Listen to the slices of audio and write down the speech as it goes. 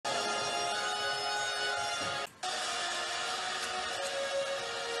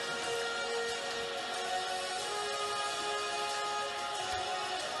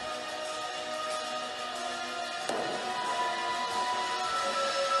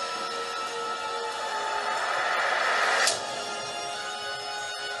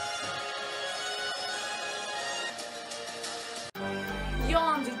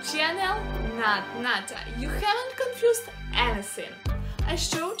Nata, you haven't confused anything. I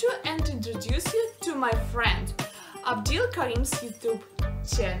showed you and introduced you to my friend Abdil Karim's YouTube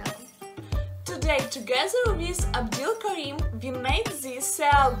channel. Today, together with Abdil Karim, we made this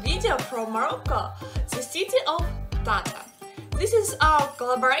video from Morocco, the city of Tata. This is our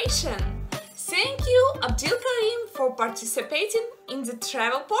collaboration. Thank you, Abdil Karim, for participating in the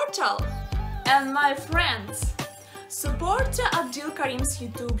travel portal. And my friends, support Abdil Karim's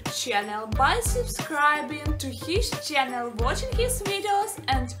YouTube channel by subscribing to his channel, watching his videos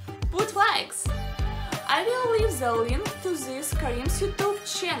and put likes. I will leave the link to this Karim's YouTube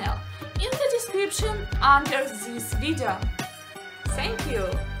channel in the description under this video. Thank you!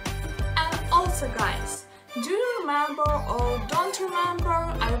 And also guys, do you remember or don't remember,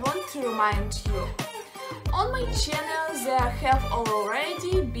 I want to remind you. On my channel there have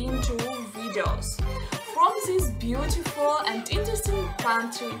already been 2 videos from this beautiful and interesting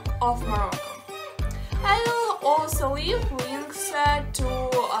country of Morocco. I will also leave links to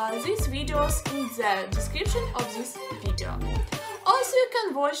these videos in the description of this video. Also you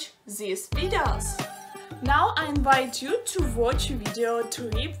can watch these videos. Now I invite you to watch a video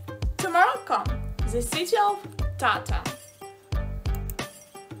trip to Morocco, the city of Tata.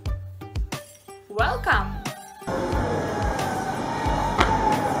 Welcome!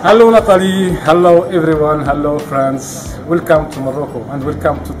 Hello Natalie, hello everyone, hello friends. Welcome to Morocco and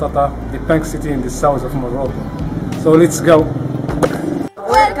welcome to Tata, the pink city in the south of Morocco. So let's go.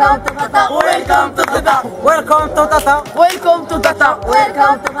 Welcome to Tata, welcome to Tata, welcome to Tata, welcome to Tata,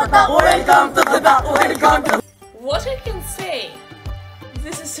 welcome to Tata, welcome to Tata, welcome to. What I can say?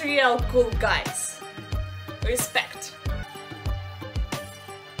 This is real cool, guys. Respect.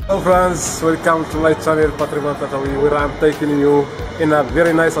 Hello friends, welcome to my channel Patrimoine Tatawi, where I'm taking you in a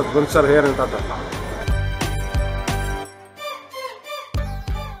very nice adventure here in Tata.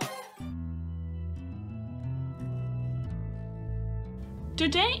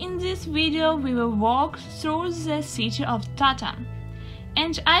 Today in this video we will walk through the city of Tata,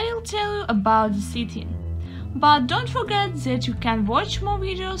 and I will tell you about the city. But don't forget that you can watch more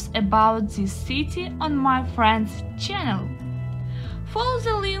videos about this city on my friend's channel. Follow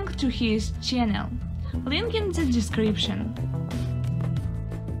the link to his channel, link in the description.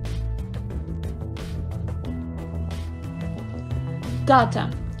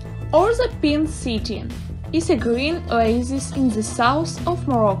 Tata, or the Pink City, is a green oasis in the south of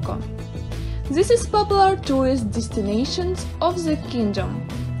Morocco. This is popular tourist destination of the kingdom,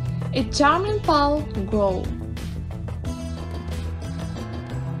 a charming palm grove.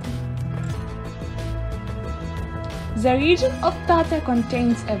 The region of Tata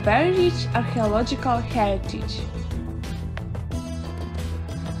contains a very rich archaeological heritage.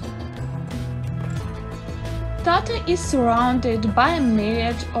 Tata is surrounded by a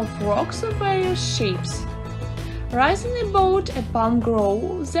myriad of rocks of various shapes, rising above a palm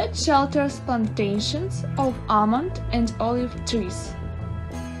grove that shelters plantations of almond and olive trees.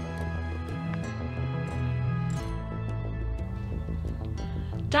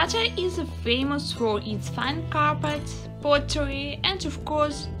 Tata is famous for its fine carpets, pottery and of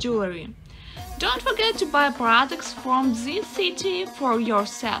course jewelry. Don't forget to buy products from this city for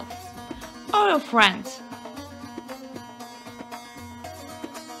yourself or your friends.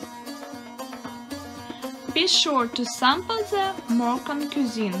 Be sure to sample the Moroccan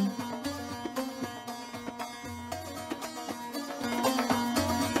cuisine.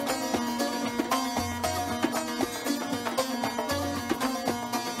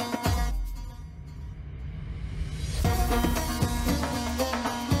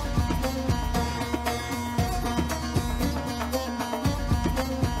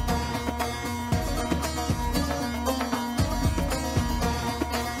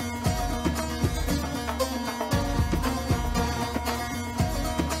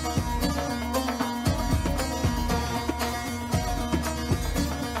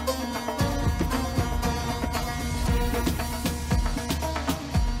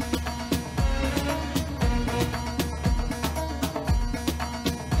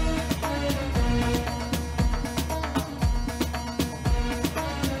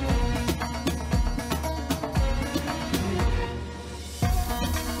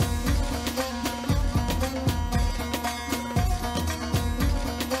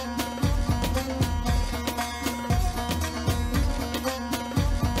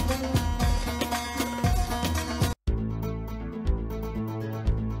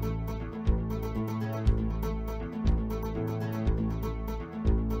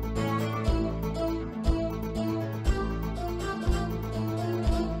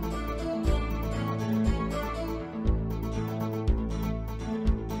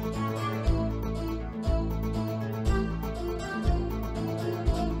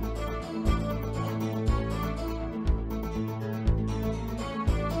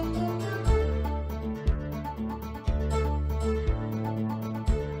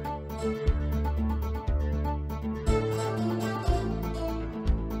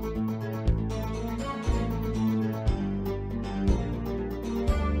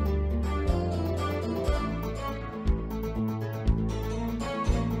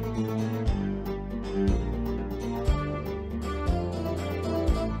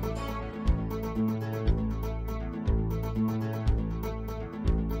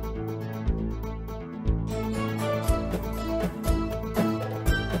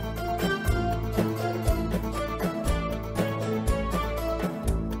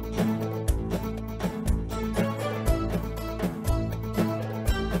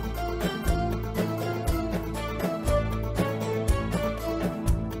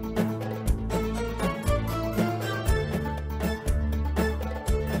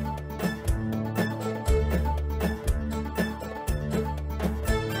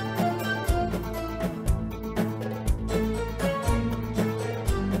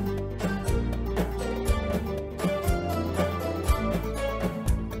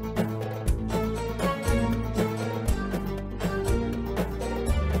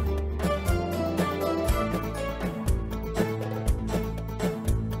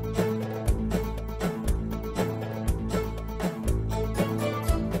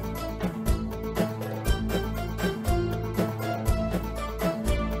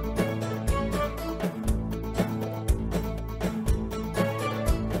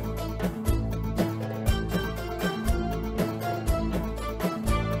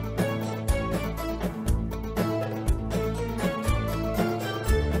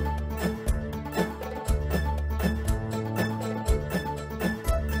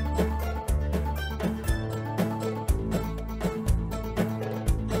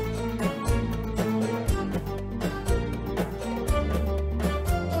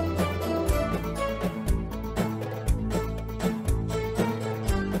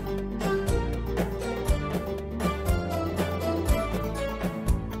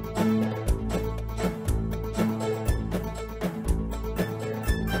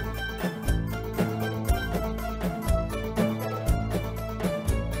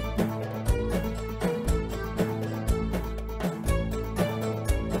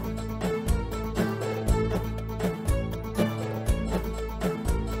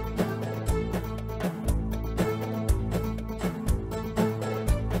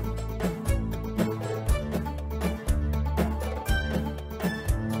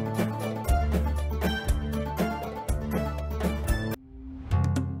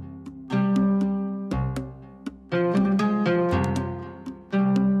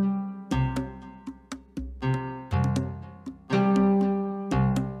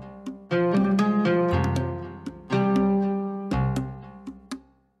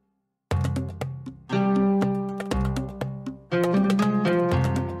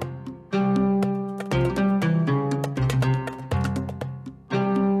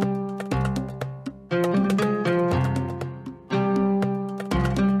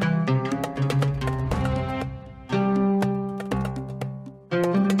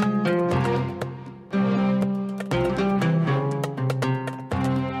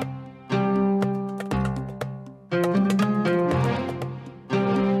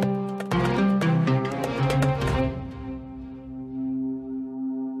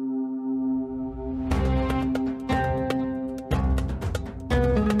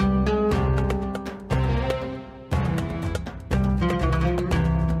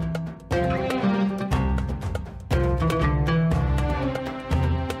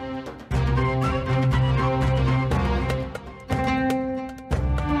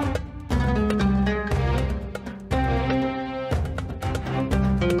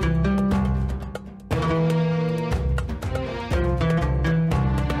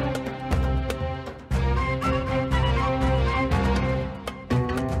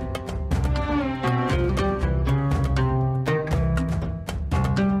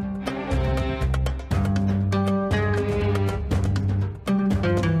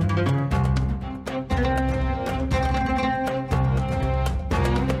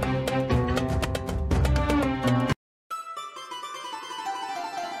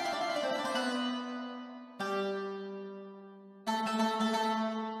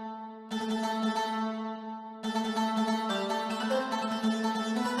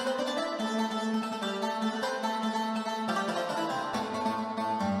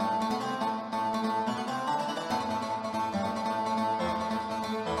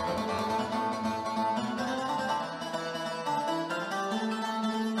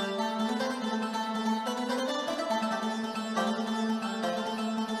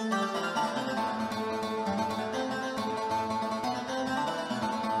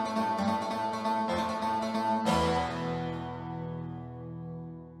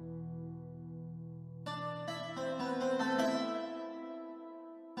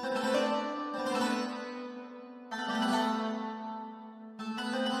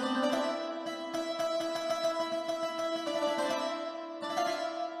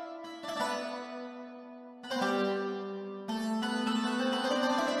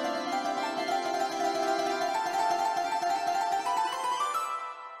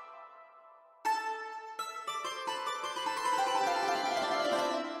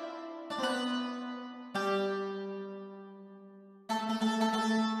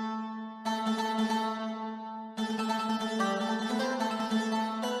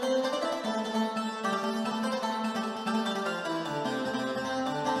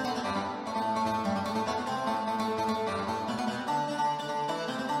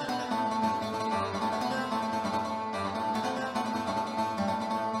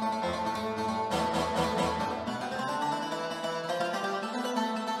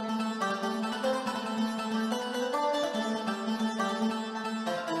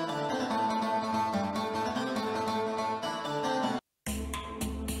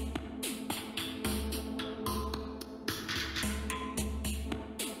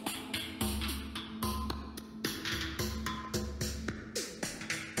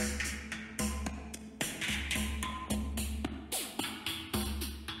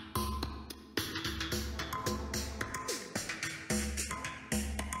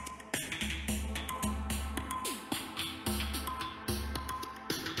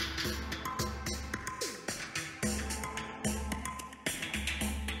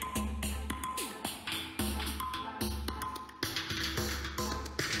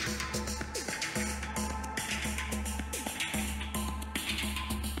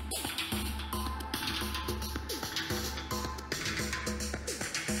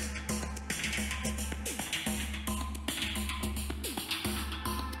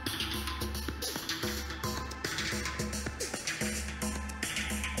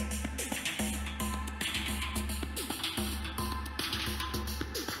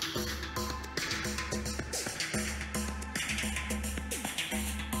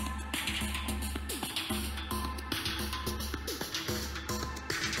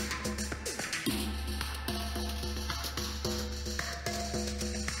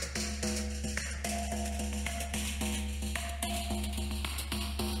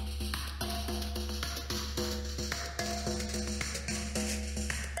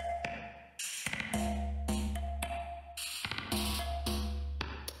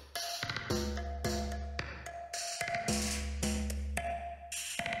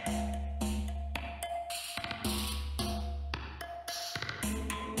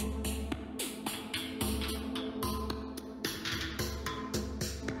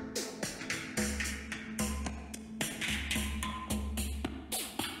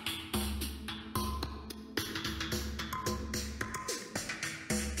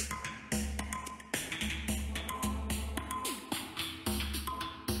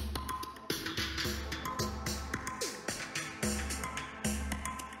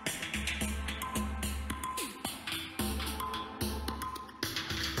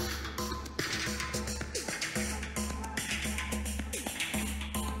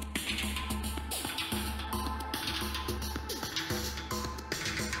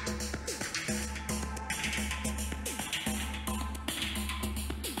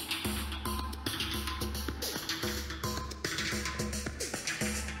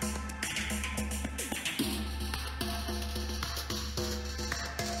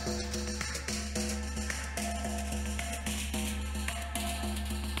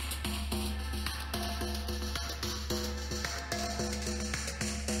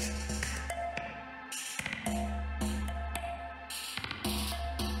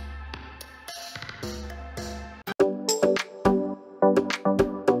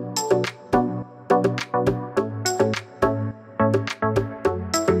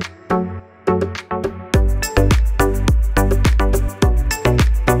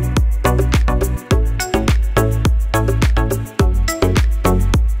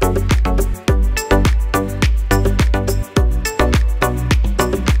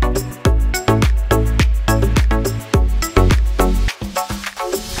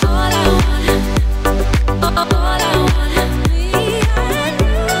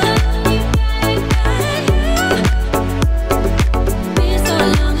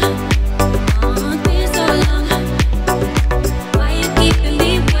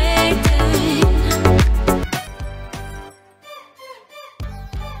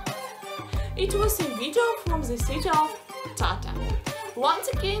 city of Tata. Once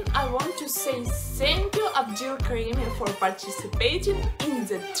again, I want to say thank you Abdul Karimi for participating in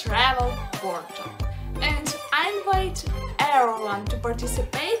the travel portal. And I invite everyone to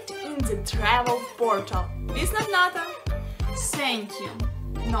participate in the travel portal. Business Nata, thank you.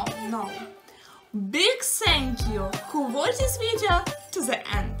 No. Big thank you who watched this video to the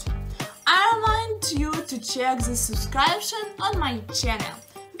end. I remind you to check the subscription on my channel.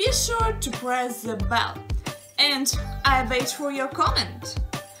 Be sure to press the bell. And I wait for your comment.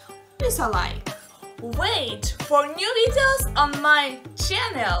 Please a like. Wait for new videos on my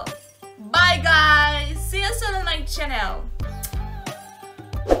channel. Bye guys! See you soon on my channel.